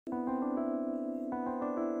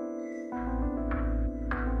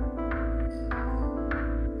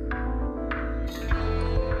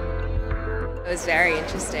was very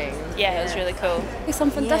interesting. Yeah, it was really cool.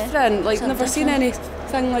 Something different, like never seen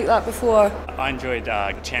anything like that before. I enjoyed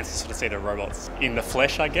a chance to sort of see the robots in the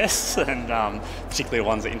flesh, I guess, and particularly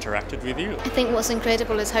ones that interacted with you. I think what's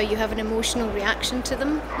incredible is how you have an emotional reaction to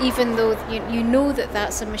them, even though you know that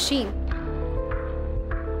that's a machine.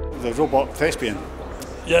 The robot thespian.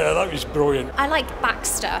 Yeah, that was brilliant. I liked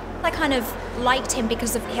Baxter. I kind of liked him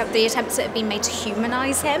because of the attempts that had been made to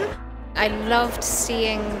humanise him. I loved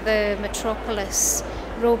seeing the Metropolis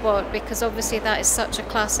robot because obviously that is such a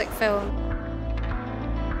classic film.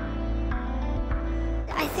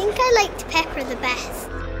 I think I liked Pepper the best.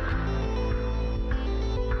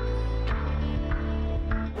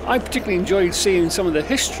 I particularly enjoyed seeing some of the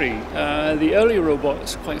history. The earlier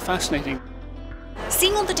robots, quite fascinating.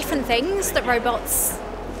 Seeing all the different things that robots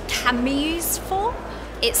can be used for.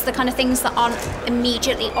 It's the kind of things that aren't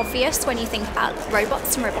immediately obvious when you think about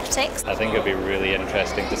robots and robotics. I think it'd be really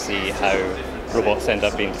interesting to see how robots end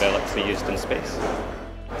up being developed to be used in space.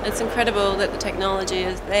 It's incredible that the technology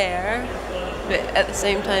is there, but at the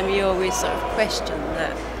same time you always sort of question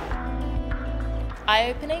that.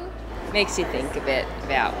 Eye-opening. Makes you think a bit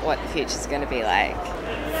about what the future's going to be like.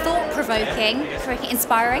 Thought-provoking,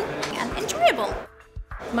 inspiring and enjoyable.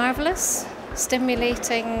 Marvellous,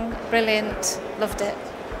 stimulating, brilliant, loved it.